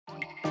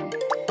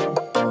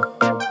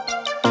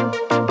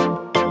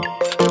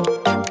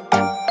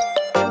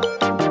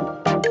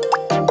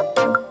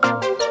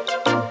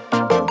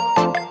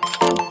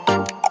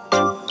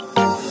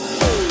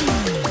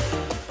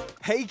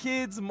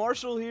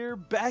Marshall here,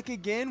 back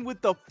again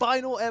with the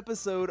final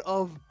episode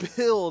of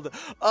Build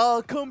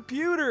a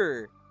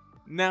Computer.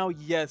 Now,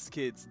 yes,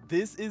 kids,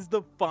 this is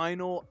the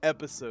final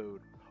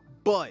episode,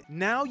 but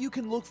now you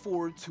can look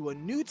forward to a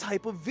new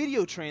type of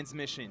video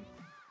transmission.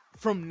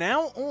 From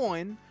now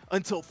on,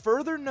 until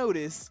further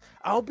notice,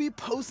 I'll be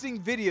posting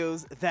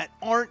videos that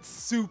aren't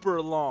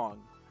super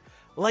long.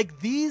 Like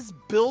these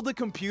Build a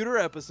Computer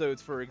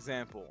episodes, for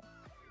example.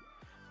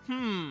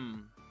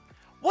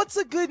 What's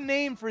a good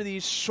name for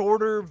these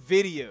shorter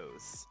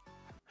videos?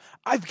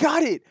 I've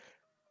got it!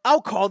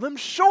 I'll call them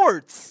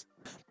shorts!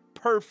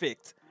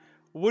 Perfect.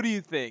 What do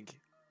you think?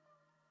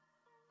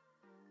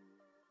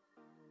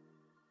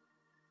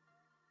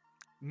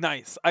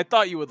 Nice. I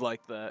thought you would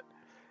like that.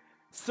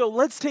 So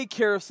let's take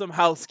care of some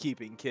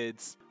housekeeping,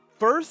 kids.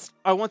 First,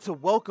 I want to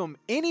welcome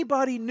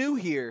anybody new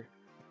here.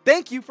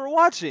 Thank you for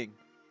watching.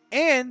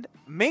 And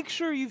make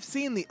sure you've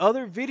seen the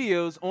other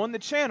videos on the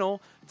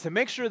channel to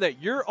make sure that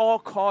you're all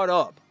caught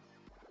up.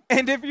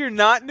 And if you're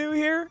not new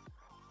here,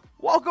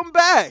 welcome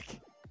back.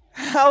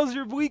 How's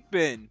your week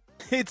been?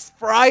 It's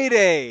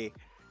Friday.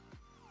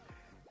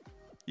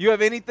 You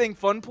have anything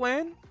fun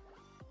planned?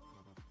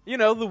 You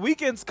know, the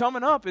weekend's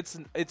coming up.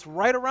 It's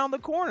right around the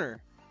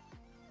corner.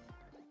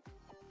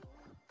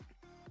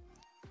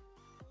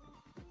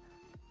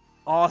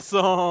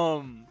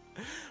 Awesome.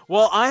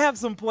 Well, I have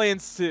some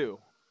plans too.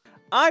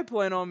 I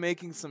plan on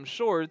making some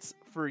shorts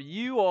for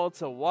you all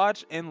to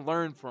watch and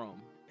learn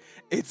from.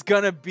 It's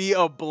gonna be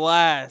a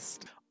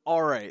blast.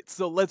 Alright,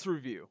 so let's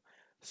review.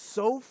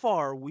 So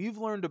far, we've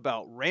learned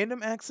about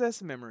random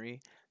access memory,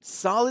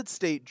 solid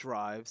state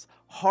drives,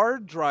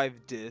 hard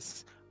drive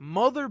disks,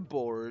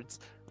 motherboards,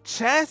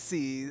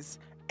 chassis,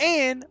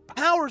 and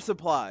power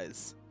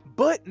supplies.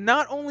 But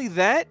not only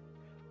that,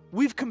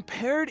 we've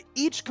compared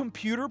each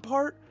computer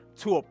part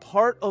to a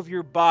part of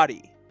your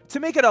body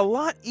to make it a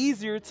lot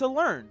easier to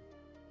learn.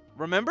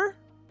 Remember?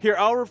 Here,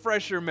 I'll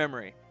refresh your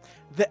memory.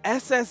 The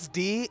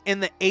SSD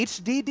and the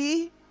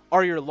HDD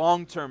are your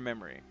long-term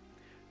memory.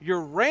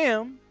 Your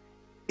RAM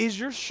is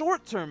your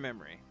short-term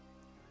memory.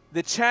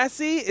 The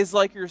chassis is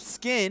like your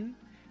skin,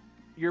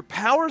 your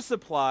power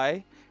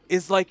supply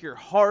is like your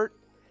heart,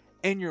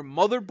 and your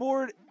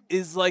motherboard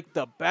is like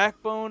the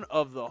backbone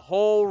of the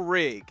whole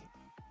rig.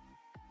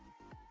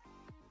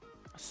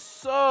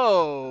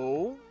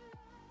 So,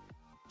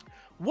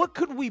 what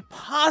could we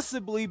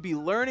possibly be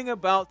learning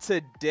about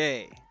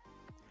today?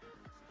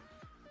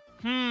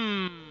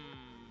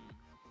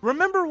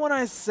 Remember when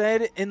I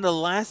said in the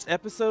last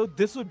episode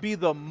this would be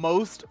the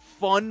most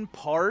fun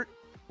part?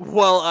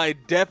 Well, I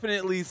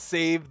definitely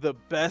saved the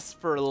best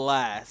for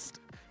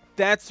last.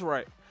 That's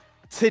right.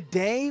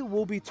 Today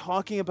we'll be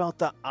talking about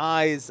the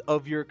eyes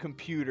of your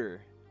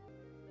computer.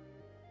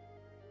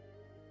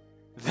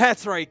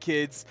 That's right,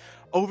 kids.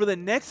 Over the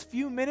next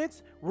few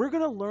minutes, we're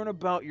going to learn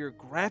about your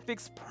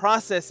graphics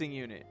processing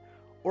unit,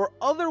 or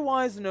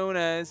otherwise known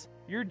as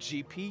your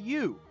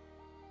GPU.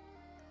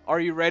 Are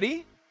you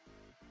ready?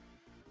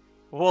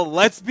 Well,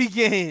 let's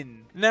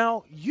begin.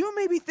 Now, you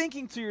may be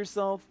thinking to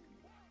yourself,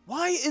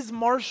 why is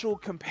Marshall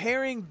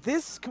comparing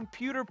this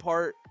computer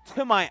part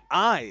to my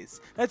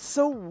eyes? That's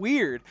so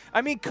weird.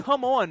 I mean,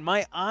 come on,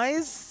 my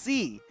eyes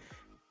see.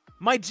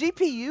 My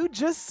GPU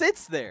just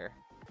sits there.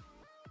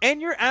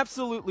 And you're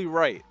absolutely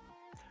right.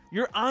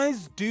 Your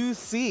eyes do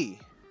see.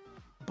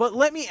 But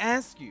let me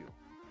ask you,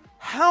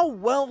 how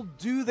well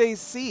do they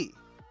see?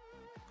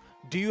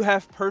 Do you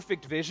have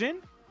perfect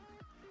vision?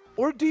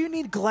 Or do you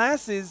need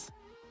glasses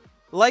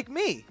like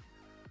me?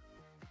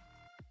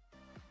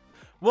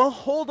 Well,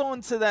 hold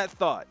on to that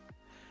thought,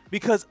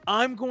 because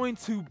I'm going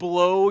to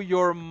blow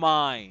your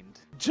mind.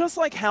 Just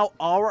like how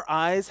our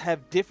eyes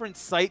have different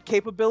sight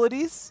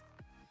capabilities,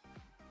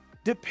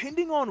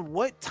 depending on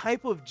what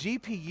type of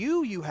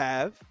GPU you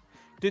have,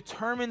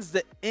 determines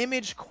the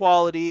image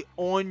quality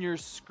on your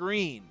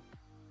screen.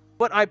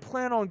 But I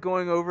plan on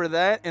going over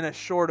that in a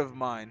short of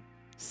mine.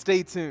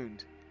 Stay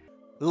tuned.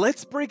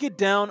 Let's break it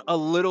down a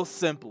little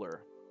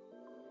simpler.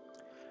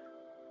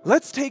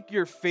 Let's take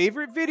your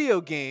favorite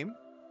video game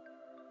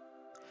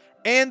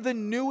and the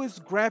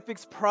newest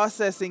graphics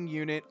processing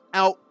unit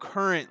out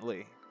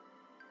currently.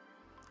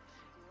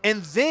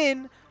 And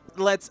then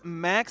let's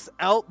max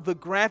out the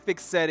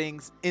graphics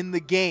settings in the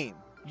game.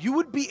 You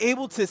would be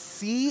able to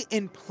see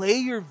and play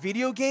your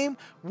video game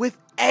with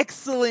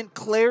excellent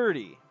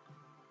clarity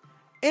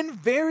and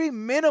very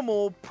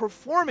minimal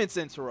performance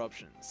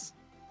interruptions.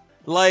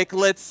 Like,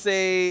 let's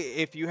say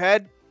if you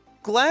had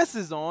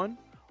glasses on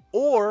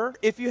or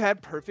if you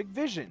had perfect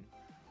vision.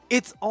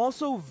 It's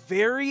also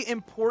very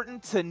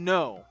important to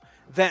know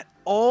that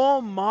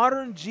all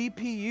modern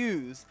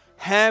GPUs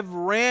have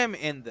RAM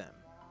in them.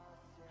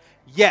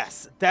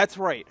 Yes, that's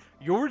right.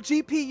 Your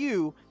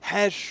GPU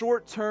has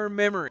short-term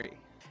memory.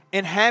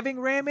 And having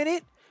RAM in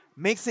it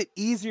makes it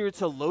easier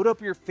to load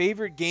up your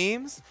favorite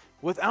games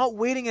without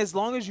waiting as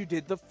long as you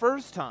did the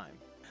first time.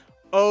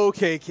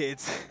 Okay,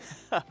 kids,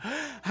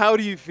 how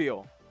do you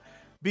feel?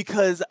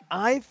 Because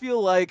I feel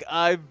like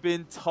I've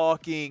been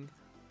talking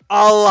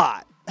a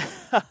lot.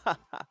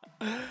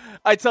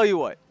 I tell you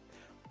what,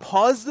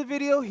 pause the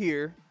video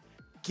here,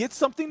 get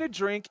something to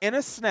drink and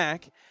a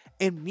snack,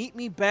 and meet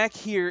me back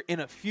here in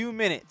a few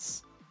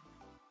minutes.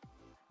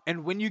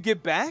 And when you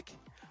get back,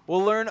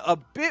 we'll learn a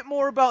bit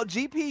more about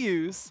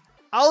GPUs.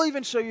 I'll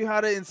even show you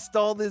how to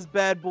install this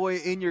bad boy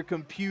in your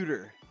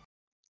computer.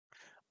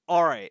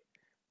 Alright,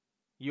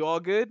 you all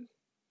good?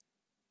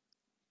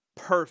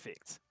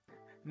 Perfect.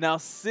 Now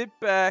sit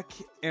back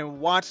and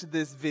watch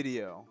this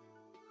video.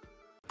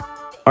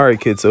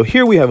 Alright kids, so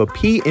here we have a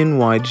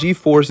PNY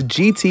Geforce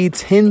GT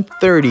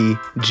 1030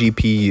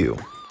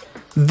 GPU.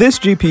 This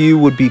GPU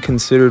would be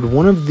considered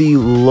one of the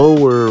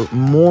lower,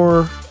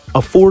 more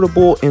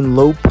affordable and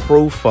low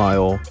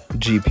profile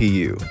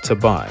GPU to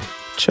buy.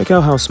 Check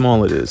out how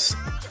small it is.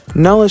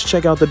 Now let's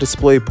check out the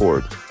display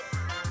port.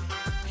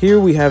 Here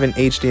we have an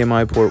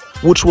HDMI port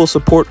which will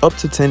support up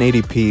to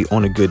 1080p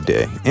on a good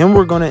day, and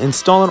we're going to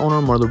install it on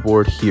our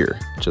motherboard here,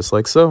 just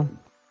like so.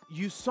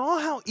 You saw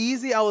how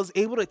easy I was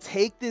able to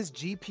take this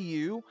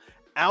GPU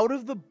out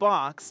of the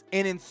box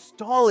and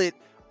install it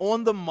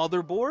on the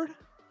motherboard?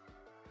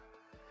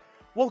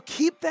 Well,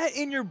 keep that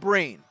in your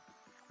brain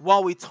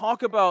while we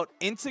talk about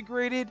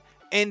integrated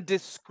and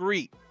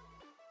discrete.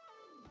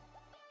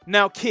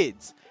 Now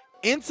kids,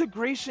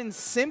 integration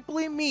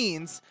simply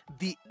means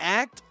the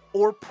act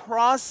or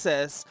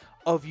process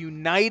of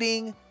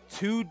uniting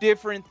two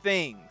different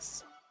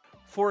things.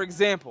 For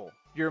example,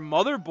 your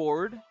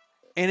motherboard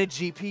and a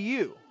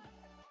GPU.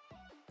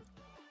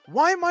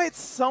 Why might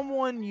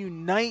someone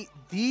unite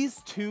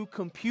these two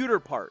computer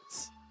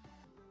parts?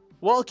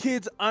 Well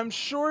kids, I'm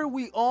sure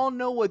we all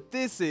know what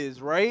this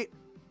is, right?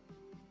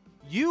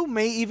 You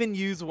may even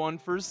use one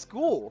for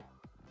school.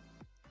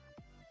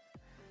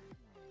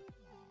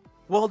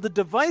 Well, the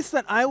device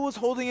that I was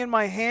holding in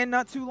my hand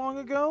not too long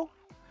ago,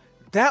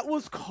 that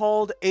was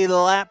called a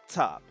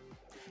laptop.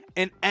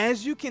 And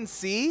as you can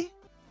see,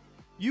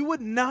 you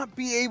would not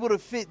be able to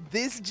fit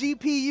this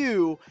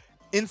GPU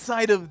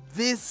inside of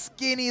this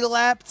skinny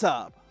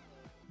laptop.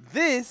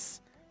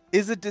 This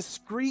is a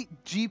discrete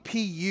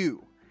GPU,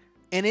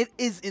 and it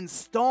is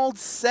installed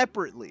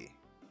separately.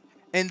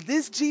 And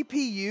this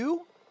GPU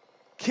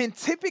can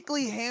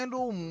typically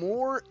handle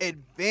more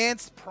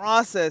advanced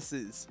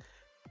processes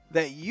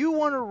that you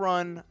want to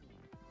run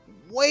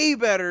way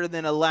better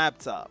than a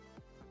laptop,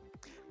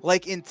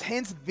 like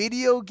intense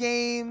video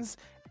games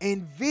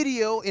and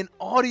video and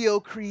audio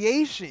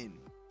creation,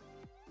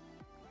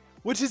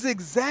 which is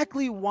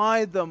exactly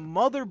why the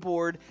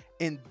motherboard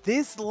in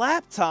this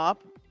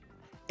laptop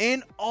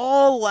and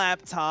all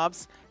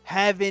laptops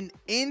have an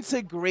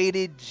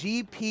integrated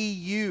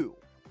GPU.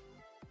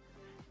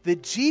 The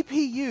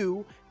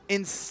GPU,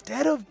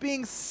 instead of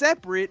being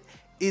separate,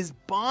 is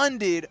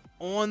bonded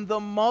on the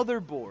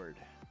motherboard.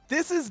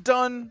 This is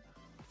done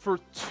for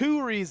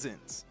two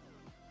reasons.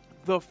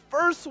 The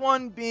first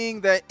one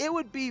being that it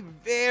would be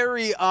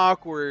very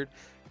awkward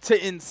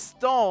to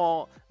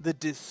install the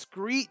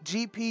discrete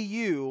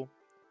GPU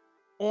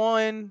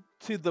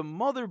onto the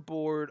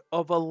motherboard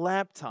of a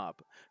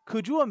laptop.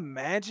 Could you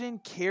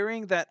imagine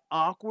carrying that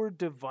awkward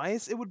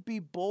device? It would be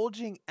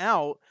bulging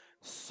out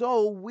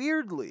so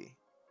weirdly.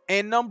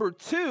 And number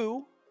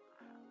two,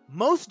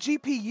 most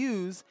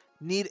GPUs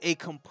need a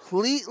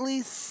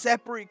completely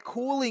separate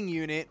cooling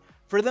unit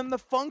for them to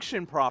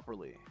function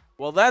properly.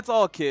 Well, that's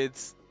all,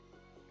 kids.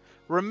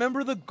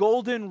 Remember the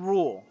golden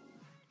rule.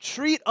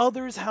 Treat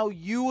others how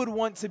you would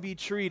want to be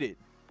treated.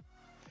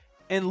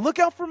 And look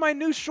out for my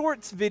new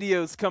shorts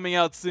videos coming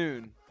out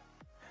soon.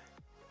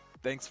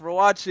 Thanks for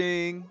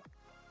watching.